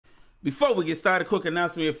Before we get started, quick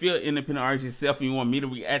announcement. If you're an independent artist yourself and you want me to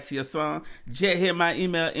react to your song, just hit my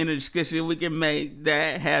email in the description. We can make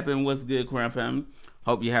that happen. What's good, Crown family?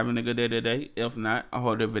 Hope you're having a good day today. If not, I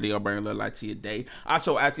hope the video bring a little light to your day.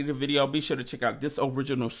 Also, after the video, be sure to check out this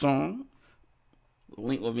original song.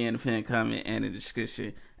 Link will be in the pinned comment and in the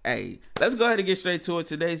description. Hey, let's go ahead and get straight to it.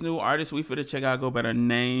 Today's new artist we finna check out go by the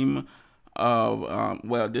name of,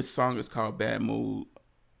 well, this song is called Bad Mood.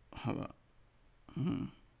 Hold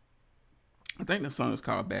on. I think the song is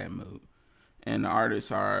called Bad Mood. And the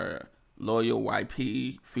artists are Loyal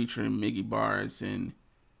YP featuring Miggy bars and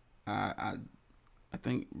I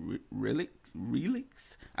think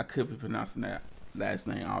Relics. I could be pronouncing that last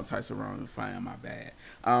name all types of wrong and fine, my bad.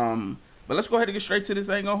 But let's go ahead and get straight to this.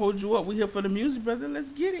 I ain't gonna hold you up. We here for the music, brother. Let's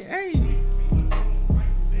get it. Hey.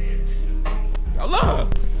 Hold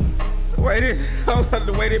up.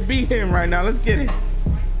 The way they beat him right now. Let's get it.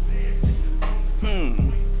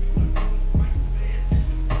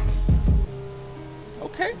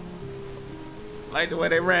 Okay. Like the way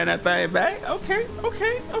they ran that thing back. Okay.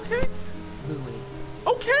 Okay.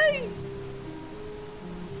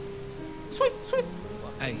 Sweet.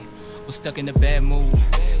 Hey, we're stuck in the bad mood.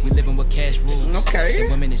 We living with cash rules. Okay. And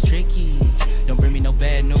women is tricky. Don't bring me no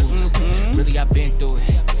bad news. Really, I've been through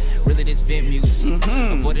it. Really, this vent music.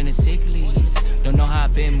 Avoiding the sick leaves. Don't know how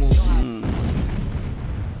I've been moving.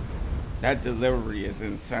 That delivery is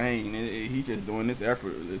insane. He just doing this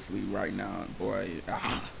effortlessly right now, boy.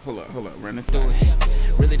 Hold up, run this through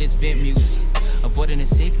it. Really, this vent music. Avoiding the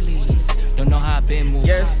sick leaves. Don't know how I've been moving.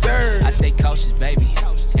 Yes, sir. I stay cautious, baby.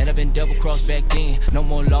 And I've been double crossed back then. No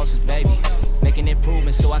more losses, baby. Making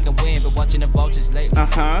improvements so I can win, but watching the vultures lately.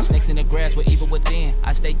 Snakes in the grass with evil within.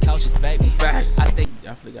 I stay cautious, baby. Facts. I stay.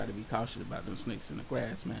 Definitely got to be cautious about them snakes in the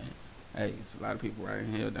grass, man. Hey, it's a lot of people right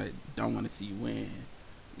here that don't want to see you win.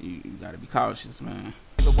 You gotta be cautious, man.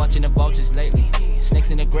 Been watching the vultures lately. Snakes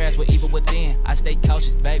in the grass with evil within. I stay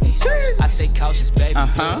cautious, baby. I stay cautious, baby.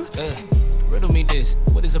 Riddle me this.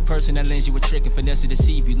 What is a person that lends you a trick and finesse to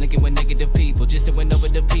deceive you? Linking with negative people just to win over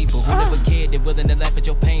the people who never cared. They're willing to laugh at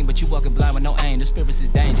your pain, but you walking blind with no aim. The spirits is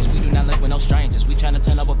dangerous. We do not live with no strangers. We trying to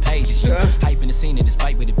turn over pages. You hyping the scene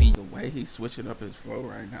despite where the beat. The way he's switching up his flow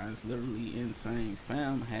right now is literally insane.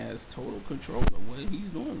 Fam has total control of what he's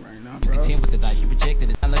doing right now, bro. You contend with the life, you projected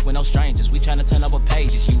it. I live with no strangers. We trying to turn over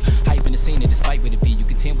pages. You hyping the scene despite where the beat. You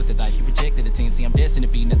contend with the life, you projected the team. See, I'm destined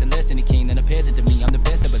to be nothing less than a king than a peasant to me. I'm the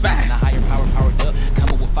best of a being. A higher power powered up.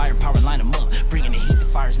 Coming with firepower, line them up. Bringing the heat, the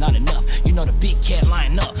fire's not enough. You know the big cat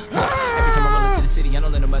line up. Every time I roll into the city, I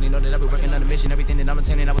don't let nobody know that I've been working on a mission. Everything that I'm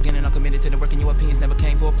attending, I was getting all committed to the work, and your opinions never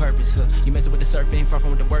came for a purpose. You messing with the serpent, far from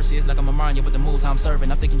what the worst is. Like I'm a Mario with the moves, how I'm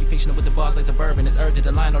serving. I'm thinking you fictional with the bars like suburban. It's urgent,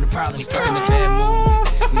 the line on the problem. Stuck in the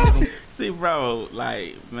bad mood. See, bro,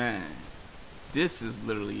 like, man, this is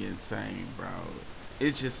literally insane, bro.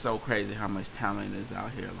 It's just so crazy how much talent is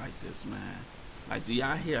out here like this, man. Like, do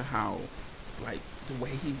y'all hear how, like, the way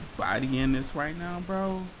he's bodying this right now,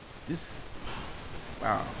 bro? This,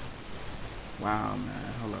 wow,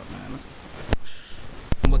 man. Hold up, man. Let's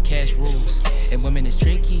get with cash rules and women is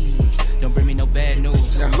tricky. Don't bring me no bad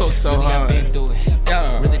news. That looks so really, hard. I've been through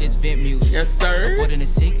it. Really, this vent music. Yes, sir. Avoiding the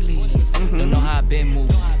sick leaves. Don't know how I've been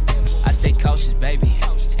moving. I stay cautious, baby.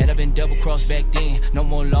 And I've been double crossed back then. No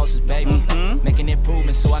more losses, baby. Making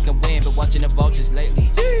improvements so I can win, but watching the vultures lately.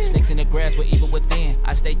 Snakes in the grass with evil within.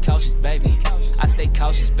 I stay cautious, baby. I stay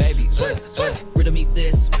cautious, baby. Riddle me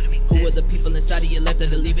this. Who are the people inside of your life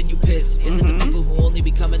that are leaving you pissed? Is it the people who only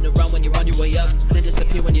be coming around when you're on your way up, then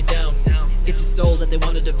disappear when you're down? It's your soul that they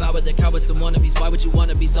want to devour. They're cowards and wannabes. Why would you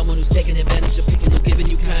want to be someone who's taking advantage of people who giving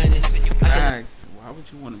you kindness? Why would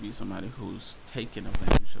you want to be somebody who's taking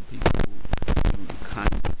advantage of people who give you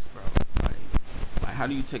kindness, bro? Like, how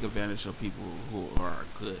do you take advantage of people who are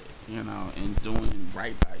good, you know, and doing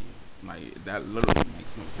right by you? Like, that literally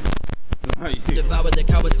makes no sense. Devour the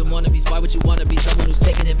cowards and wannabes. Why would you want to be someone who's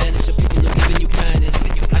taking advantage of people who are giving you kindness?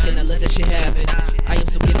 I cannot let that shit happen. I am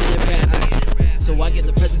so gifted at rapping. So I get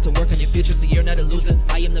the present to work on your future so you're not a loser.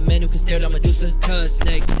 I am the man who can stare down Medusa. Cause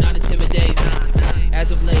snakes do not intimidate.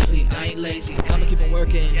 As of lately, I ain't lazy. I'ma keep on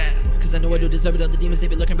working. Cause I know I do deserve it. All the demons, they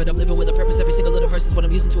be lurking, but I'm living with a purpose. Every single little verse is what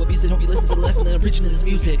I'm using to abuse it. Hope you listen to the lesson that I'm preaching in this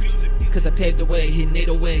music. Cause I paved the way, hitting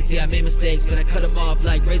 808. Yeah, I made mistakes, but I cut them off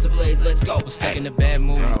like razor blades. Let's go. We're stuck in the bad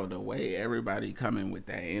mood. Bro, the way everybody coming with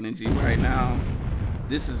that energy right now,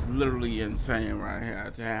 this is literally insane right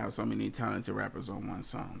here to have so many talented rappers on one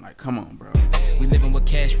song. Like, come on, bro. We living with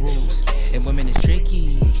cash rules, and women is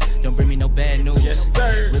tricky. Don't bring me no bad news. Yes,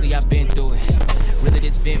 sir. Really, I've been through it. Really,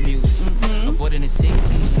 this vent music. Avoiding the sick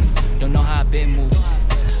leaves. Don't know how I've been moving.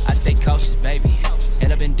 I stay cautious, baby.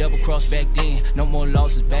 And I've been double crossed back then, no more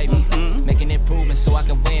losses, baby. Making improvements so I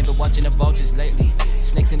can win, but watching the vultures lately.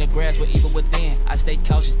 Snakes in the grass, but even within, I stay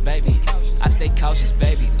cautious, baby. I stay cautious,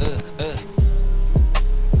 baby.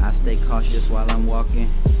 I stay cautious while I'm walking,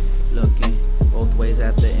 looking both ways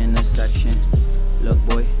at the intersection. Look,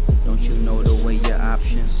 boy, don't you know the way your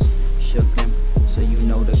options shook him, so you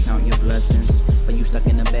know to count your blessings. But you stuck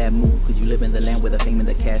in a bad mood, cause you live in the land where the fame and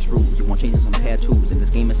the cash rules. You want changes some tattoos, and this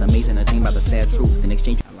game is amazing, a thing by the sad truth. In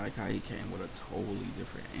exchange, I like how he came with a totally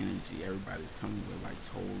different energy. Everybody's coming with like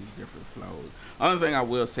totally different flows. Only thing I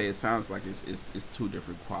will say, it sounds like it's two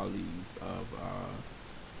different qualities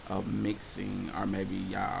of mixing, or maybe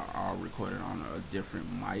y'all are recorded on a different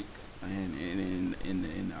mic, and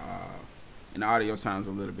the audio sounds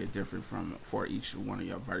a little bit different for each one of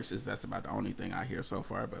your verses. That's about the only thing I hear so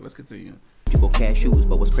far, but let's continue. you go cashews,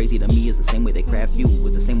 but what's crazy to me is the same way they craft you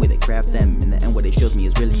was the same way they craft them. In the end, what it shows me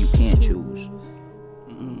is really you can't choose.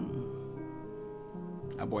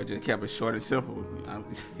 That boy just kept it short and simple.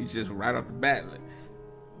 He's just right off the bat. Like,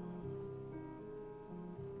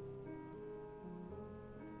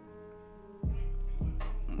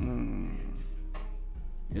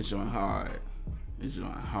 it's showing hard. It's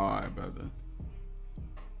showing hard, brother.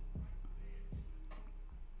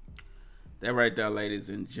 That right there, ladies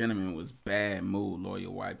and gentlemen, was Bad Mood,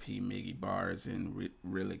 Loyal YP, Miggy Bars, and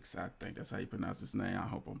Relics. I think that's how you pronounce his name. I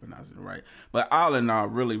hope I'm pronouncing it right. But all in all,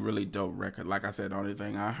 really, really dope record. Like I said, the only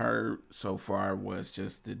thing I heard so far was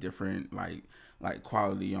just the different, like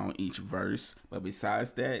quality on each verse. But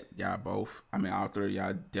besides that, y'all both, I mean, all three of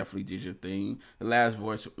y'all definitely did your thing. The last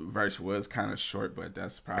verse was kind of short, but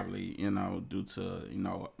that's probably, you know, due to, you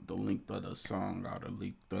know, the length of the song or the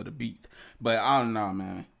length of the beat. But all in all,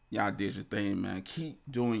 man, y'all did your thing, man. Keep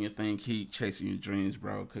doing your thing. Keep chasing your dreams,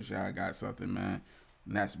 bro, because y'all got something, man.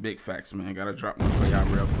 And that's big facts, man. Gotta drop one for y'all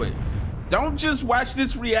real quick. Don't just watch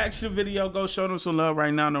this reaction video. Go show them some love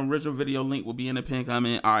right now. The original video link will be in the pinned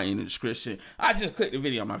comment or in the description. I just click the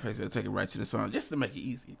video on my face and take it right to the song just to make it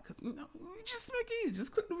easy. Because, you know, just make it easy.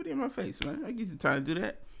 Just click the video on my face, man. That gives you time to do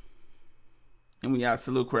that. And we out.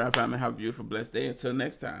 Salute, crowd family. Have a beautiful, blessed day. Until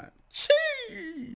next time. Cheers.